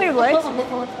 A silver works?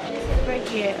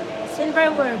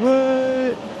 Silver works.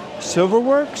 What?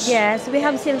 Silverworks? Yes, we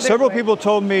have silver Several works. people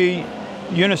told me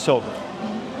Unisilver.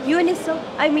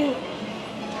 I mean,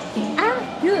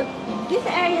 you. This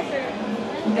area, sir.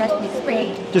 Just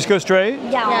straight. Just go straight?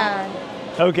 Yeah.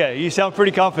 Okay, you sound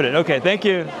pretty confident. Okay, thank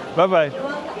you. Bye-bye.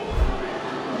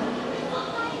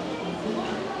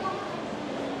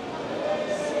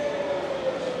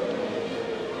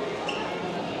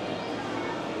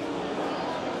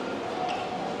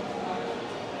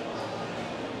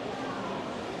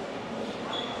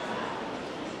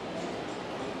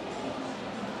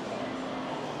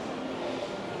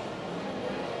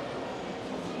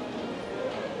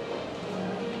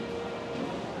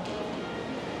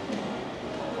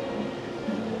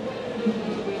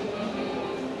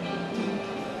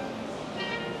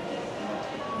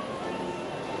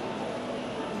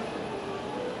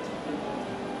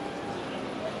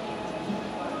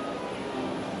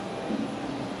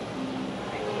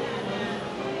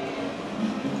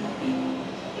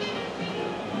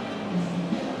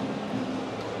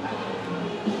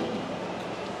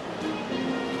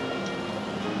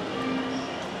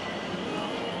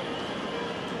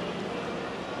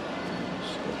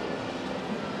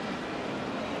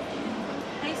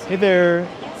 Hey there.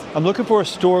 I'm looking for a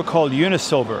store called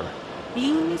Unisilver.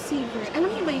 Unisilver. Ano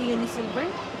yung ba yung Unisilver?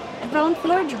 Ground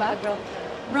floor, di ba?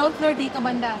 Ground floor dito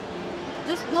banda.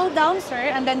 Just go down, sir,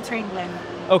 and then turn left.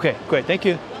 Okay, great. Thank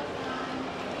you.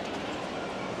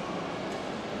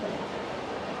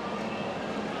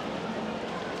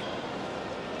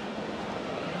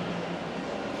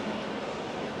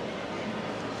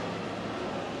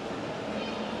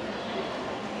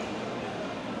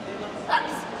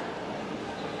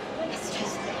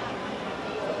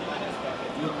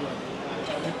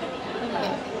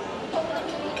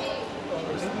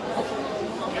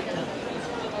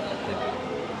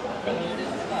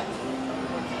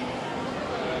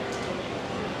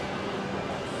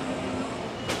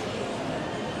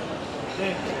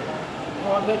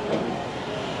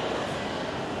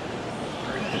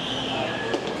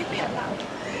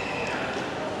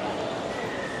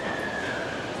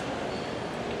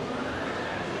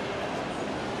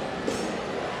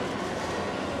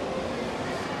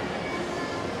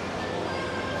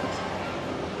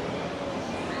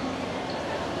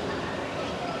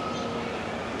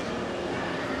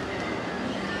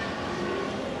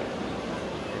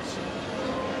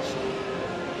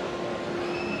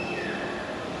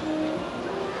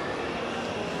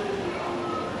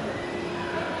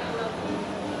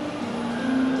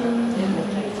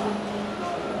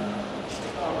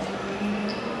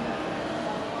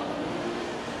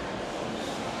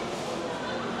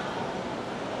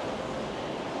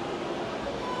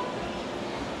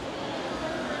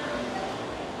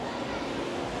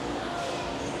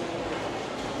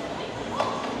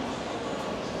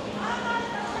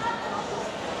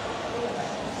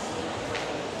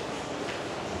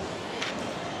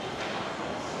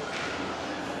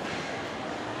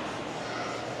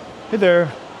 Hey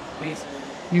there. Please.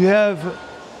 You have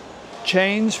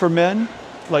chains for men?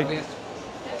 Like, Yes.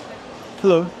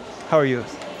 hello, how are you?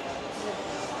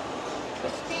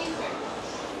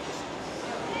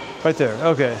 Right there,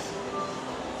 okay.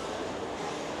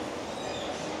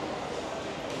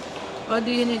 Or do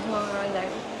you need more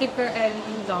like thicker and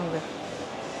longer?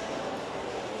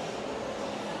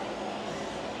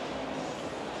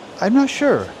 I'm not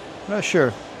sure. Not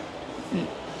sure.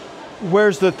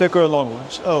 Where's the thicker and long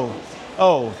ones? Oh,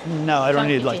 no, I don't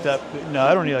need like that. No,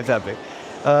 I don't need like that big.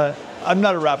 I'm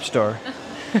not a rap star.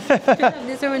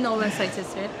 These are normal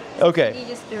sizes, right? Okay. You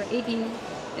just do 18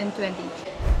 and 20.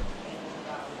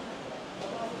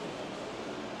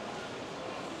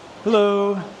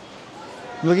 Hello.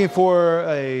 I'm looking for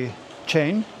a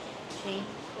chain. Okay.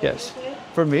 Yes.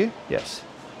 For me? Yes.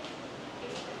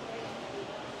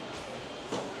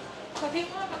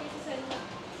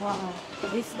 Wow.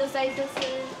 This is the sizes,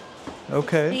 sir.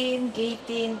 Okay. 16,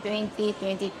 18, 20,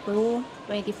 22,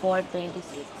 24,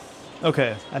 26.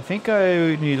 Okay. I think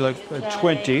I need like a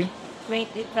 20.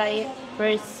 20, try it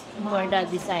first for the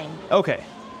design. Okay.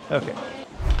 Okay.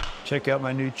 Check out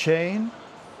my new chain.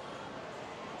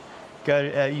 Got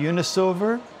it at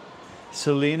Unisilver.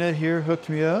 Selena here hooked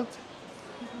me up.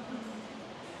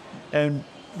 And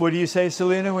what do you say,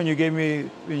 Selena, when you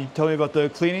told me about the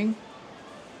cleaning?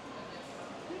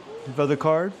 About the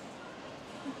card?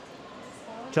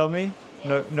 Tell me.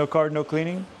 No card, no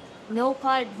cleaning? No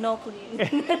card, no clean.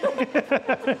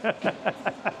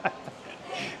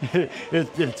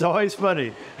 It's always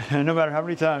funny, no matter how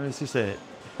many times you say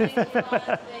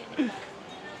it.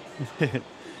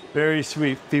 Very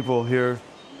sweet people here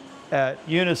at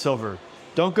Unisilver.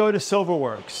 Don't go to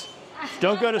Silverworks.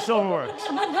 Don't go to Silverworks.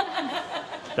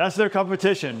 That's their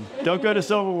competition. Don't go to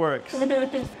Silverworks.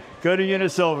 Go to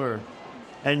Unisilver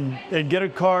and get a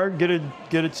card, get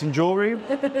some jewelry,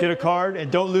 get a card,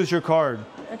 and don't lose your card.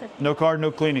 No card,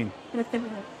 no cleaning.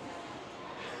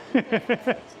 I'm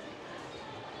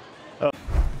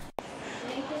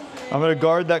going to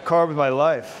guard that card with my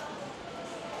life.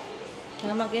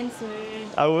 Come again, sir.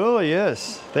 I will,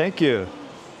 yes. Thank you.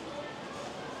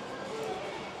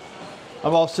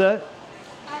 I'm all set.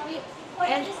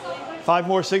 And 5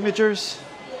 more signatures?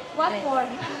 what more?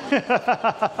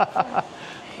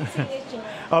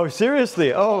 Oh,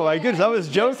 seriously? Oh, my goodness. I was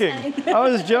joking. I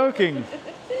was joking.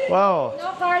 Wow.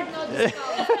 No card, no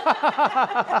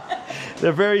discount.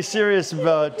 They're very serious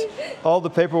about all the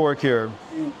paperwork here.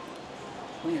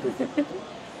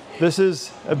 This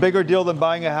is a bigger deal than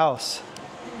buying a house.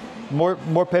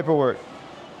 More paperwork.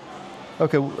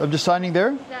 Okay, I'm just signing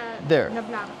there? There. The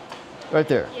black. Right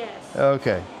there. Yes.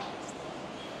 Okay.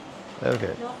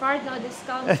 Okay. No card, no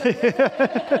discount.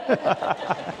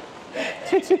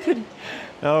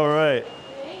 All right.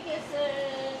 Thank you, sir.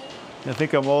 I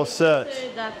think I'm all set. Sir,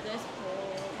 that is for.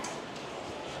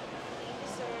 Thank you,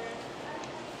 sir.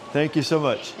 Thank you so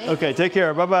much. Okay, take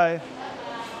care. Bye-bye.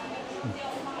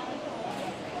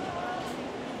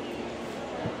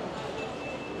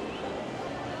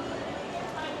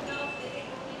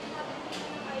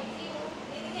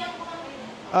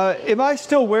 Am I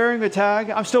still wearing a tag?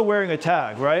 I'm still wearing a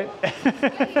tag, right? I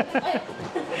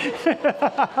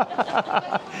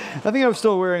think I'm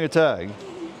still wearing a tag.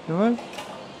 Am I?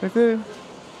 Okay.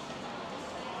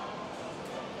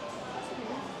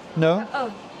 No?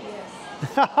 Oh,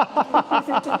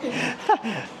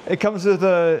 It comes with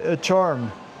a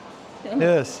charm.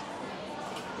 Yes.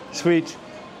 Sweet.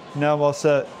 Now I'm all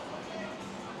set.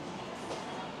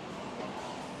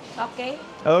 okay.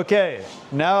 Okay.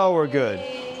 Now we're good.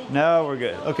 Now we're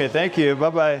good. Okay, thank you.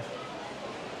 Bye-bye.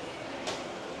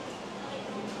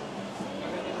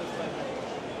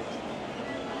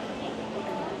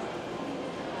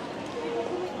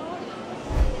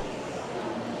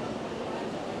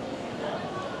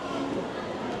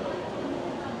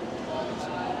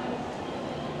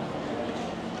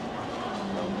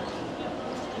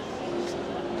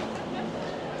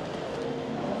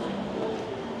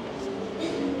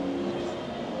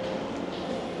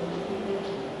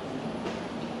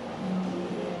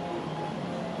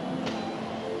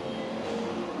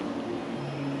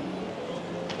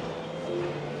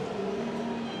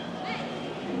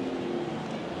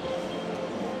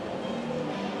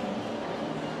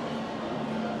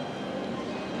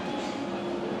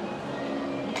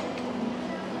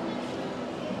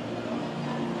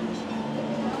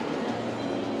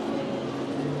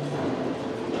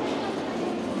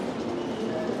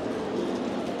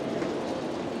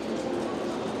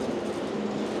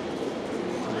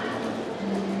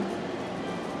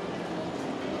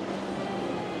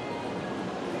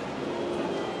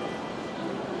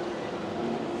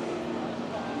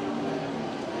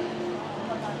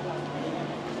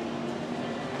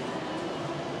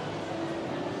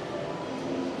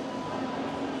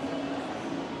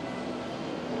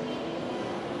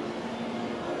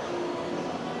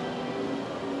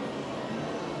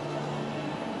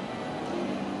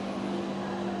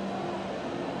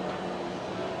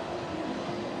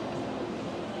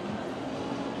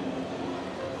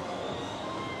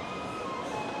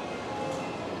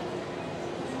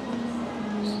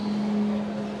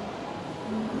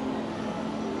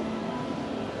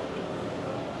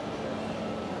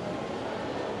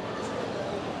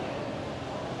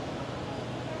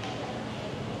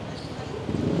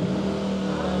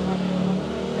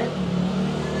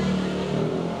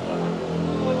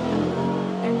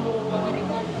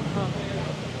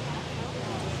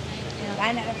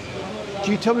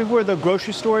 Do you tell me where the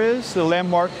grocery store is? The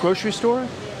landmark grocery store?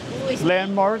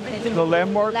 Landmark? The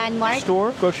landmark,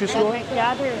 store? Grocery store? The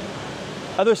other,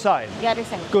 Other side. the other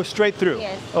side. Go straight through.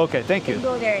 Yes. Okay, thank you.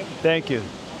 Go there. Thank you.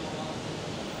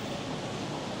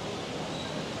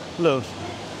 Hello.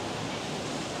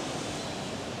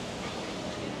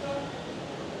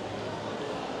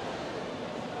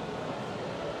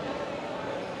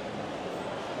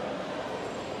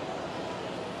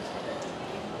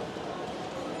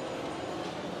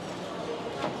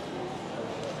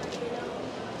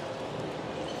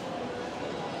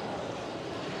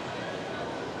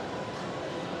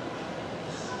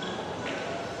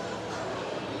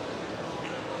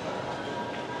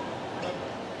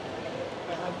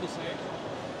 I have to say,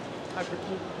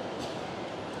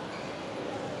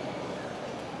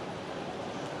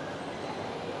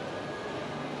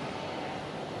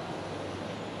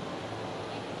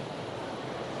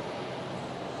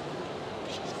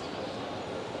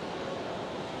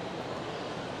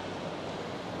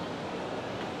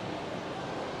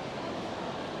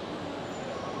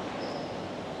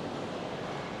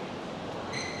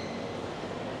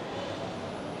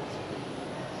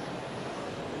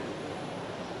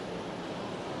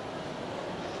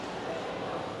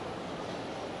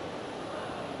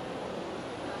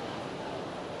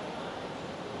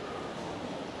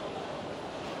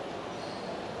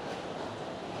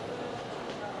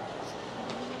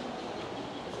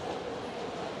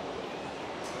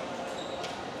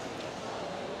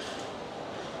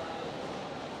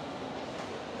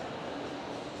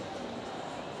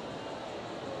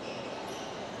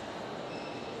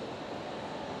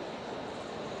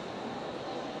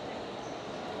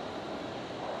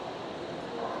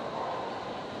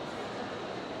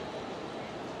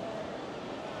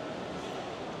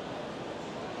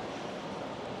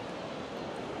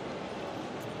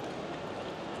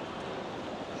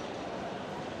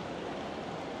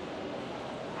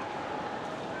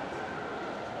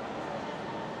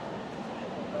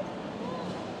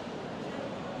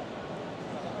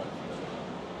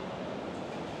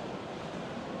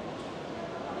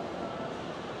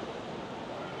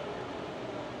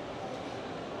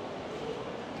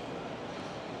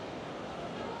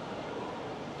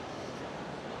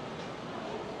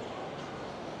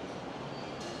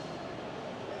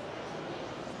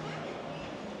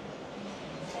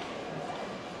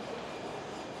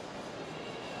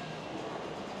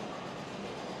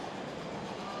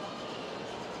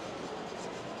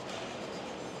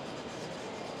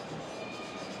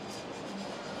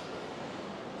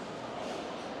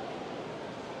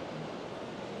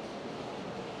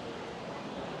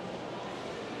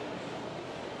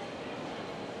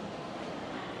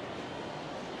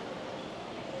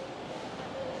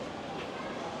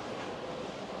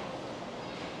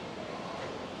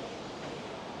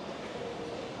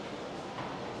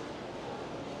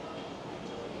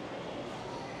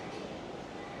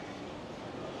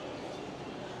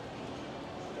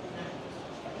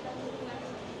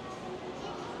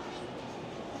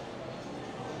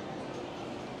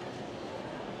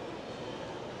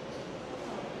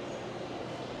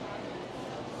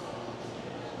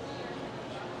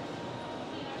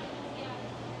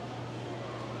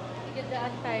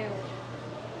 Daan tayo.